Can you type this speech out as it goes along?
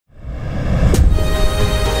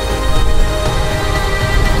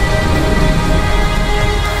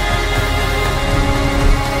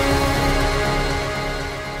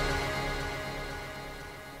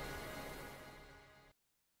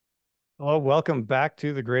Welcome back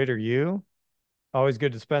to the Greater You. Always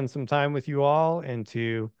good to spend some time with you all and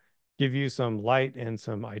to give you some light and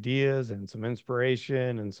some ideas and some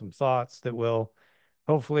inspiration and some thoughts that will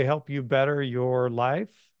hopefully help you better your life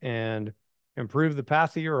and improve the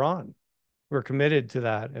path that you're on. We're committed to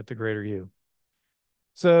that at the Greater You.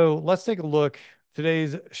 So let's take a look.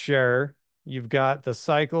 Today's share, you've got the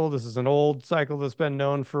cycle. This is an old cycle that's been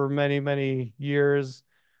known for many, many years.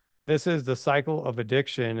 This is the cycle of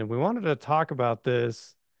addiction. And we wanted to talk about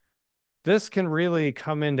this. This can really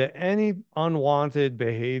come into any unwanted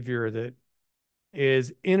behavior that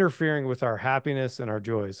is interfering with our happiness and our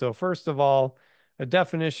joy. So, first of all, a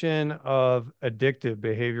definition of addictive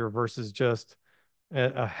behavior versus just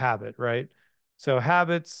a habit, right? So,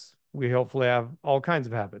 habits, we hopefully have all kinds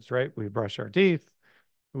of habits, right? We brush our teeth,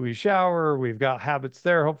 we shower, we've got habits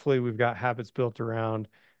there. Hopefully, we've got habits built around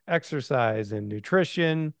exercise and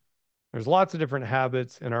nutrition. There's lots of different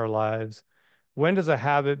habits in our lives. When does a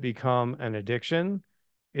habit become an addiction?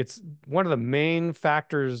 It's one of the main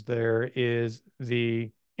factors there is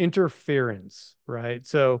the interference, right?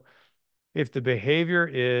 So if the behavior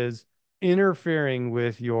is interfering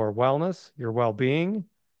with your wellness, your well-being,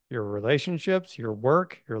 your relationships, your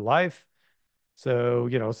work, your life. So,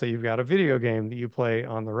 say you've got a video game that you play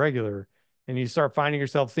on the regular and you start finding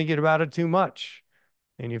yourself thinking about it too much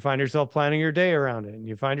and you find yourself planning your day around it and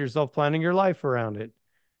you find yourself planning your life around it,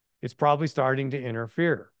 it's probably starting to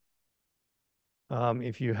interfere.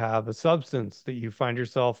 If you have a substance that you find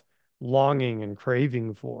yourself longing and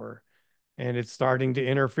craving for, and it's starting to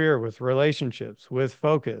interfere with relationships, with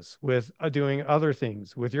focus, with doing other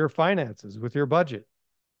things, with your finances, with your budget,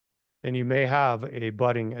 then you may have a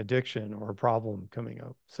budding addiction or a problem coming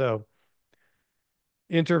up. So,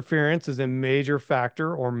 interference is a major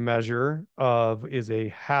factor or measure of is a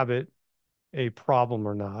habit a problem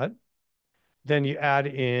or not. Then you add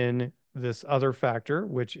in this other factor,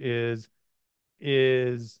 which is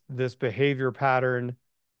this behavior pattern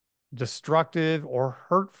destructive or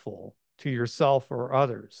hurtful to yourself or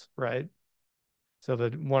others, right? So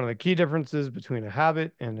that one of the key differences between a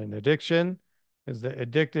habit and an addiction is that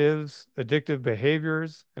addictive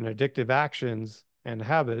behaviors and addictive actions and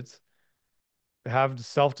habits have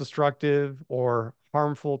self-destructive or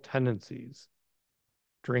harmful tendencies.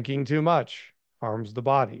 Drinking too much harms the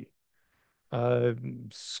body. Uh,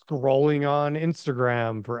 Scrolling on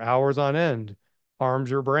Instagram for hours on end harms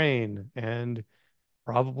your brain and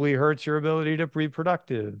probably hurts your ability to be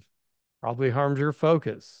productive, probably harms your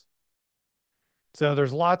focus. So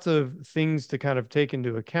there's lots of things to kind of take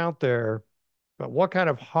into account there. But what kind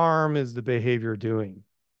of harm is the behavior doing?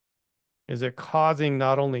 Is it causing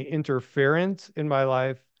not only interference in my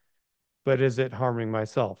life, but is it harming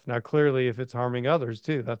myself? Now, clearly, if it's harming others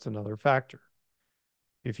too, that's another factor.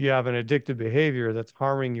 If you have an addictive behavior that's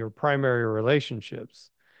harming your primary relationships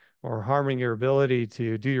or harming your ability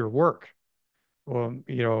to do your work,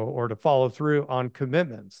 or to follow through on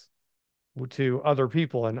commitments to other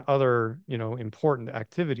people and other, important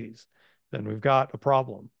activities, then we've got a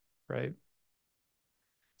problem, right?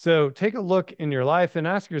 So take a look in your life and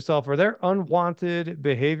ask yourself, are there unwanted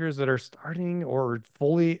behaviors that are starting or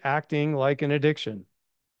fully acting like an addiction?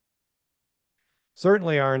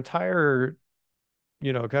 Certainly our entire,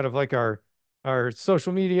 kind of like our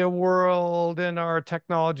social media world and our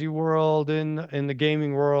technology world and in the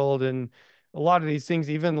gaming world and a lot of these things,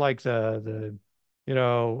 even like the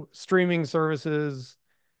streaming services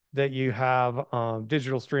that you have,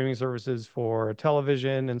 digital streaming services for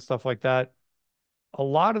television and stuff like that. A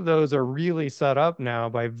lot of those are really set up now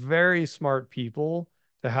by very smart people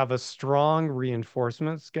to have a strong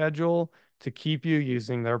reinforcement schedule to keep you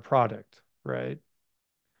using their product, right?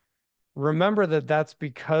 Remember that that's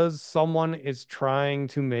because someone is trying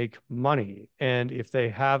to make money. And if they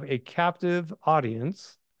have a captive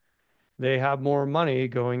audience, they have more money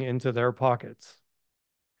going into their pockets.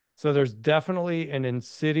 So there's definitely an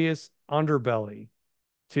insidious underbelly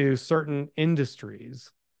to certain industries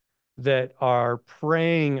that are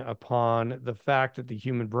preying upon the fact that the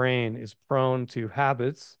human brain is prone to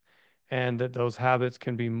habits and that those habits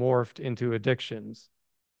can be morphed into addictions.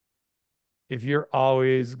 If you're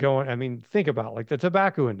always going, I mean, think about like the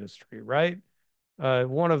tobacco industry, right?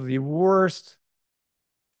 One of the worst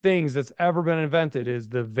things that's ever been invented is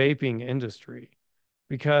the vaping industry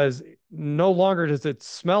because no longer does it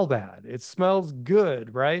smell bad. It smells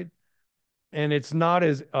good, right? And it's not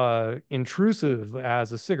as intrusive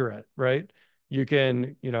as a cigarette, right? You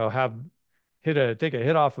can, have take a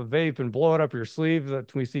hit off a vape and blow it up your sleeve.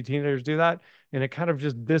 That we see teenagers do that, and it kind of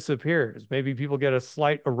just disappears. Maybe people get a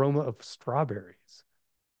slight aroma of strawberries.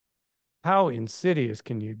 How insidious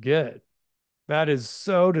can you get? That is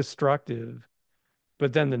so destructive.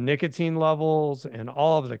 But then the nicotine levels and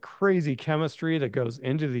all of the crazy chemistry that goes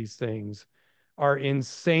into these things are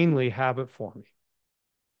insanely habit forming.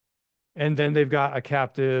 And then they've got a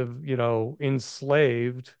captive,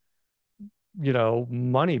 enslaved,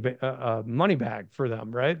 money bag for them,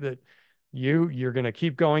 right? That you're going to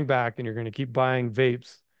keep going back and you're going to keep buying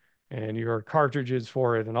vapes and your cartridges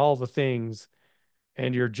for it and all the things,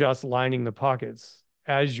 and you're just lining the pockets.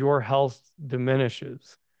 As your health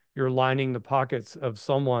diminishes, you're lining the pockets of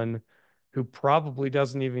someone who probably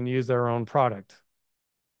doesn't even use their own product.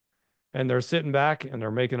 And they're sitting back and they're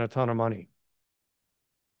making a ton of money.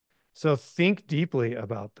 So think deeply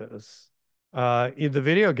about this. In the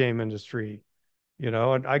video game industry,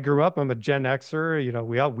 and I grew up, I'm a Gen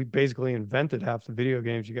Xer, we basically invented half the video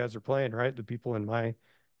games you guys are playing, right? The people in my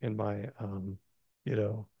you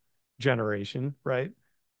know, generation, right?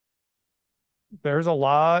 There's a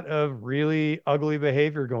lot of really ugly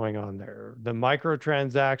behavior going on there. The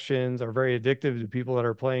microtransactions are very addictive to people that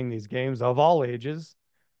are playing these games of all ages.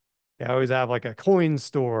 They always have like a coin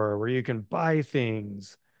store where you can buy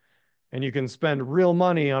things and you can spend real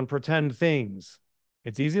money on pretend things.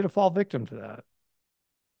 It's easy to fall victim to that,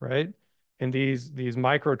 right? And these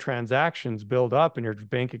microtransactions build up and your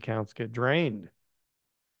bank accounts get drained.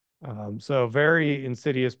 So very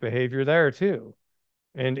insidious behavior there too.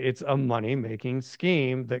 And it's a money making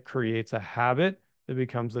scheme that creates a habit that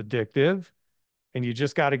becomes addictive. And you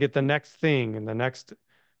just got to get the next thing and the next,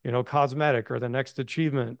 cosmetic or the next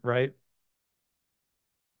achievement, right?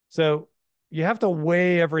 So you have to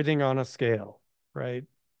weigh everything on a scale, right?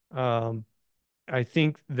 Um, I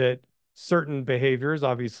think that certain behaviors,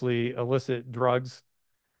 obviously illicit drugs,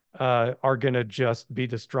 are going to just be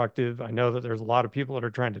destructive. I know that there's a lot of people that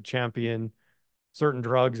are trying to champion certain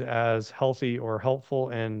drugs as healthy or helpful,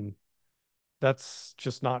 and that's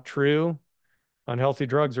just not true. Unhealthy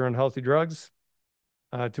drugs are unhealthy drugs.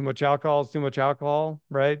 Too much alcohol is too much alcohol,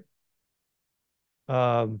 right?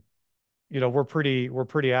 Um, we're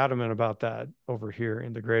pretty adamant about that over here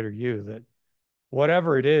in the greater you, that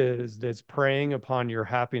whatever it is that's preying upon your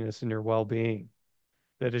happiness and your well-being,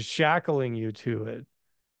 that is shackling you to it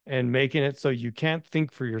and making it so you can't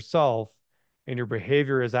think for yourself and your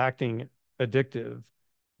behavior is acting addictive,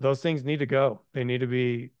 those things need to go. They need to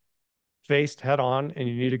be faced head on and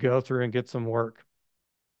you need to go through and get some work.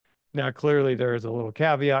 Now, clearly, there is a little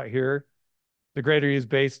caveat here. The Greater U is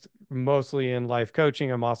based mostly in life coaching.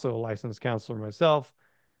 I'm also a licensed counselor myself,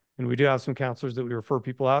 and we do have some counselors that we refer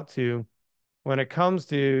people out to. When it comes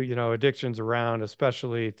to, addictions around,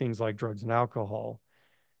 especially things like drugs and alcohol,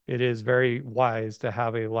 it is very wise to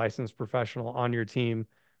have a licensed professional on your team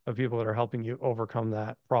of people that are helping you overcome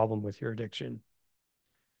that problem with your addiction.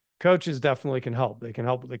 Coaches definitely can help. They can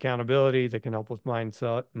help with accountability. They can help with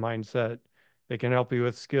mindset. They can help you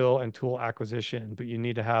with skill and tool acquisition, but you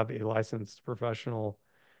need to have a licensed professional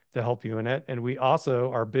to help you in it. And we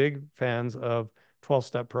also are big fans of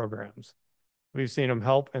 12-step programs. We've seen them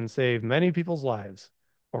help and save many people's lives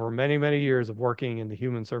over many, many years of working in the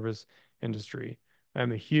human service industry.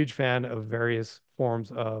 I'm a huge fan of various forms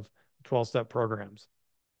of 12-step programs.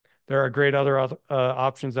 There are great other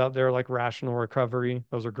options out there like rational recovery.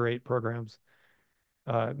 Those are great programs.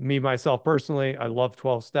 Me, myself, personally, I love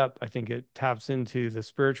 12 step. I think it taps into the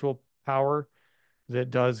spiritual power that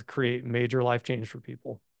does create major life change for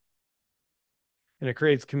people. And it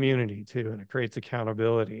creates community too, and it creates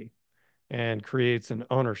accountability and creates an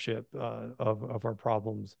ownership of our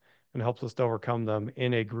problems and helps us to overcome them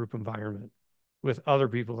in a group environment with other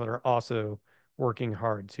people that are also working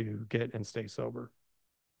hard to get and stay sober.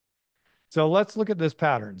 So let's look at this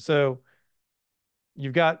pattern. So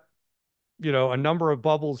you've got, a number of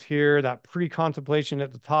bubbles here. That pre-contemplation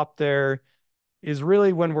at the top there is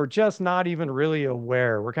really when we're just not even really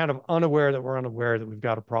aware. We're kind of unaware that we're unaware that we've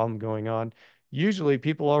got a problem going on. Usually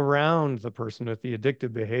people around the person with the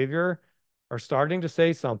addictive behavior are starting to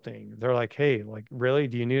say something. They're like, hey, like, really,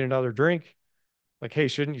 do you need another drink? Like, hey,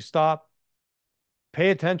 shouldn't you stop? Pay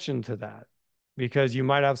attention to that because you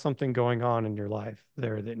might have something going on in your life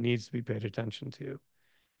there that needs to be paid attention to.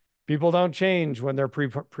 People don't change when they're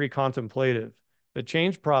pre-contemplative. The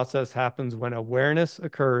change process happens when awareness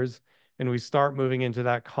occurs and we start moving into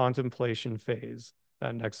that contemplation phase,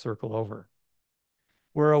 that next circle over.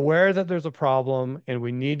 We're aware that there's a problem and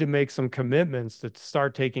we need to make some commitments to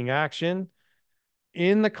start taking action.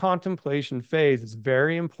 In the contemplation phase, it's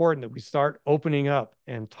very important that we start opening up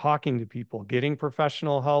and talking to people, getting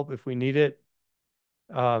professional help if we need it,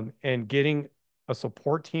 and getting a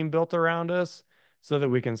support team built around us so that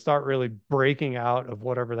we can start really breaking out of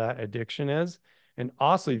whatever that addiction is. And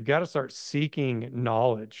also, you've got to start seeking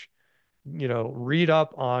knowledge. read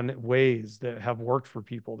up on ways that have worked for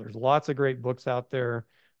people. There's lots of great books out there,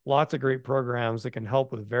 lots of great programs that can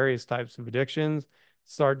help with various types of addictions.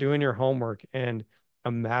 Start doing your homework and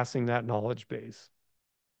amassing that knowledge base,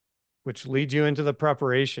 which leads you into the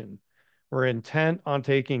preparation. We're intent on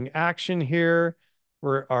taking action here.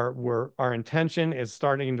 Our intention is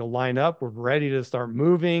starting to line up. We're ready to start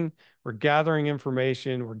moving. We're gathering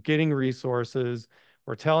information. We're getting resources.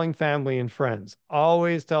 We're telling family and friends.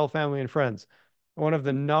 Always tell family and friends. One of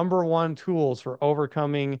the number one tools for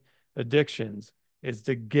overcoming addictions is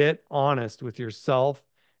to get honest with yourself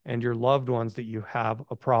and your loved ones that you have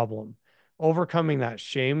a problem. Overcoming that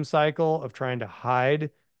shame cycle of trying to hide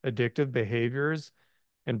addictive behaviors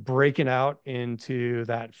and breaking out into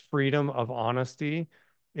that freedom of honesty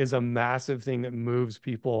is a massive thing that moves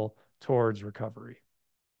people towards recovery.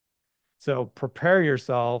 So prepare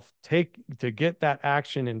yourself, take to get that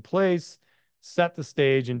action in place, set the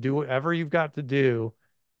stage, and do whatever you've got to do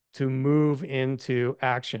to move into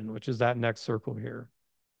action, which is that next circle here.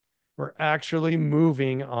 We're actually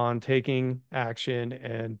moving on taking action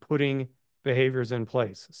and putting behaviors in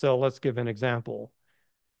place. So let's give an example.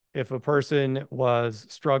 If a person was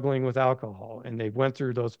struggling with alcohol and they went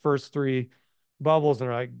through those first three bubbles and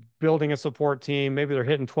are like building a support team, maybe they're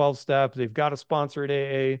hitting 12 steps, they've got a sponsored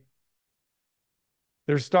AA,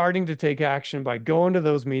 they're starting to take action by going to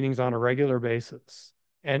those meetings on a regular basis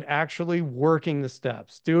and actually working the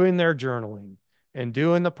steps, doing their journaling and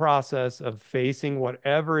doing the process of facing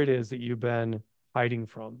whatever it is that you've been hiding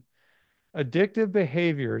from. Addictive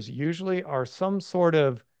behaviors usually are some sort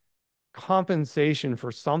of compensation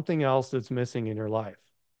for something else that's missing in your life.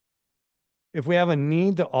 If we have a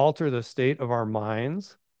need to alter the state of our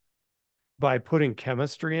minds by putting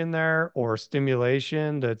chemistry in there or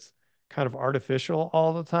stimulation that's kind of artificial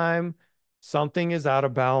all the time, something is out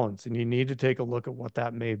of balance and you need to take a look at what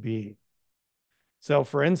that may be. So,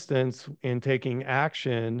 for instance, in taking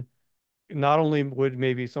action, not only would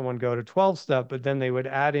maybe someone go to 12 step, but then they would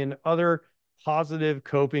add in other positive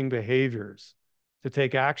coping behaviors to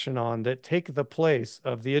take action on that take the place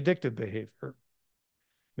of the addictive behavior.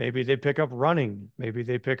 Maybe they pick up running. Maybe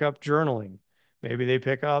they pick up journaling. Maybe they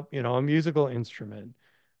pick up, a musical instrument.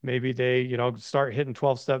 Maybe they, start hitting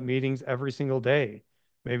 12-step meetings every single day.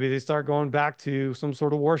 Maybe they start going back to some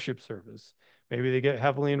sort of worship service. Maybe they get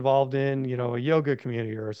heavily involved in, a yoga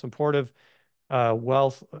community or a supportive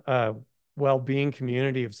well-being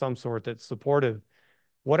community of some sort that's supportive.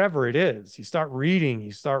 Whatever it is, you start reading,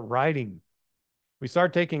 you start writing, we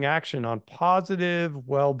start taking action on positive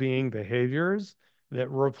well-being behaviors that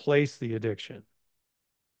replace the addiction,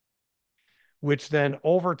 which then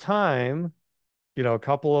over time, a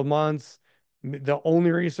couple of months, the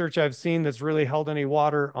only research I've seen that's really held any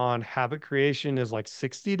water on habit creation is like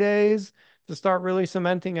 60 days to start really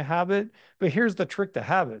cementing a habit. But here's the trick to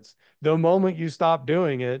habits. The moment you stop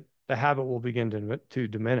doing it, the habit will begin to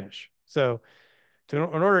diminish. So in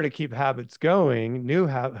order to keep habits going,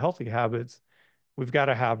 healthy habits, we've got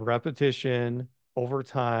to have repetition over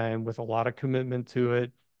time with a lot of commitment to it.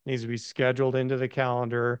 It needs to be scheduled into the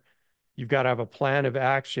calendar. You've got to have a plan of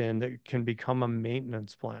action that can become a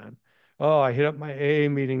maintenance plan. Oh, I hit up my AA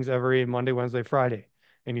meetings every Monday, Wednesday, Friday,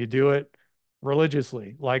 and you do it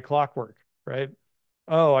religiously, like clockwork, right?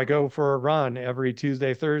 Oh, I go for a run every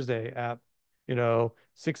Tuesday, Thursday at,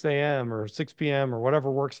 6 a.m. or 6 p.m. or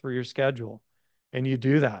whatever works for your schedule. And you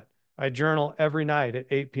do that. I journal every night at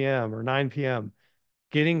 8 p.m. or 9 p.m.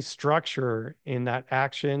 Getting structure in that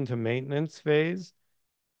action to maintenance phase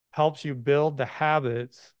helps you build the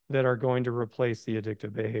habits that are going to replace the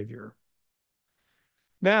addictive behavior.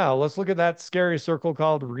 Now, let's look at that scary circle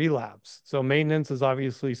called relapse. So, maintenance is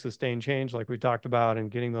obviously sustained change, like we talked about,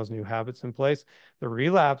 and getting those new habits in place. The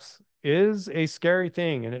relapse is a scary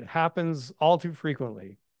thing, and it happens all too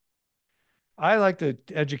frequently. I like to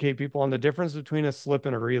educate people on the difference between a slip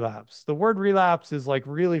and a relapse. The word relapse is like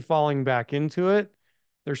really falling back into it.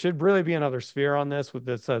 There should really be another sphere on this with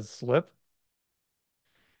that says slip.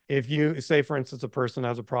 If you say, for instance, a person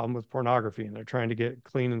has a problem with pornography and they're trying to get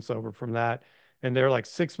clean and sober from that, and they're like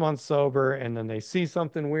 6 months sober, and then they see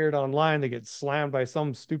something weird online, they get slammed by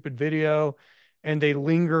some stupid video, and they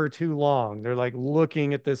linger too long. They're like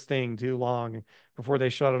looking at this thing too long before they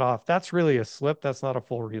shut it off. That's really a slip. That's not a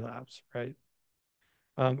full relapse, right?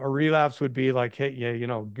 A relapse would be like, hey, yeah,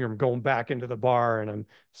 you're going back into the bar and I'm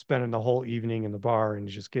spending the whole evening in the bar and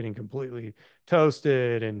just getting completely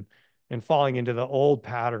toasted and falling into the old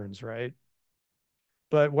patterns, right?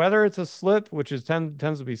 But whether it's a slip, which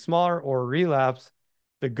tends to be smaller, or a relapse,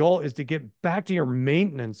 the goal is to get back to your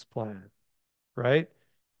maintenance plan, right?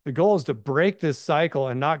 The goal is to break this cycle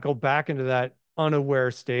and not go back into that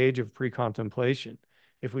unaware stage of pre-contemplation.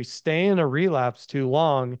 If we stay in a relapse too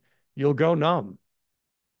long, you'll go numb.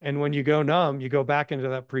 And when you go numb, you go back into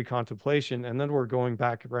that pre-contemplation, and then we're going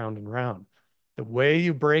back round and round. The way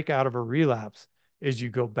you break out of a relapse is you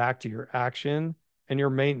go back to your action and your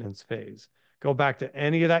maintenance phase. Go back to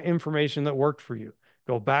any of that information that worked for you.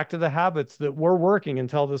 Go back to the habits that were working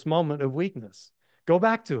until this moment of weakness. Go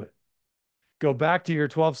back to it. Go back to your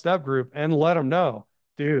 12-step group and let them know,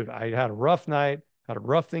 dude, I had a rough night, had a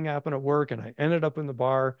rough thing happen at work, and I ended up in the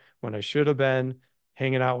bar when I should have been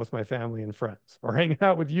hanging out with my family and friends or hanging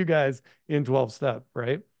out with you guys in 12-step,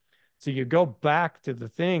 right? So you go back to the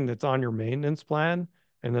thing that's on your maintenance plan,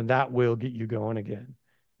 and then that will get you going again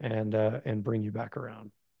and bring you back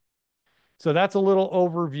around. So that's a little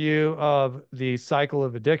overview of the cycle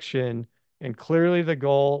of addiction. And clearly, the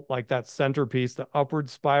goal, like that centerpiece, the upward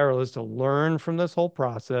spiral, is to learn from this whole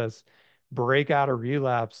process, break out of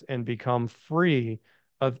relapse, and become free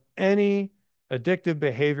of any addictive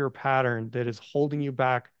behavior pattern that is holding you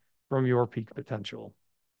back from your peak potential.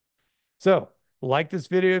 So, like this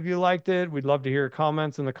video if you liked it. We'd love to hear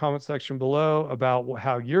comments in the comment section below about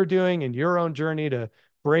how you're doing in your own journey to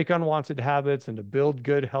break unwanted habits and to build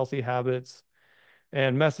good, healthy habits.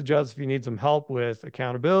 And message us if you need some help with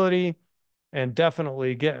accountability, and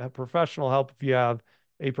definitely get professional help if you have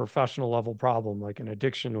a professional level problem like an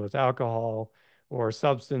addiction with alcohol or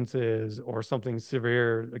substances or something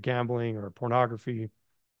severe, gambling or pornography,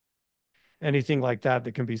 anything like that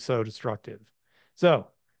that can be so destructive. So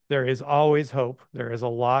there is always hope. There is a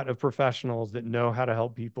lot of professionals that know how to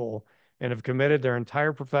help people and have committed their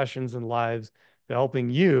entire professions and lives to helping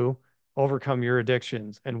you overcome your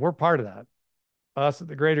addictions. And we're part of that. Us at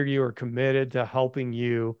the Greater You are committed to helping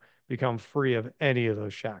you become free of any of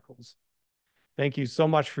those shackles. Thank you so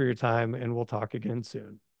much for your time, and we'll talk again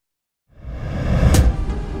soon.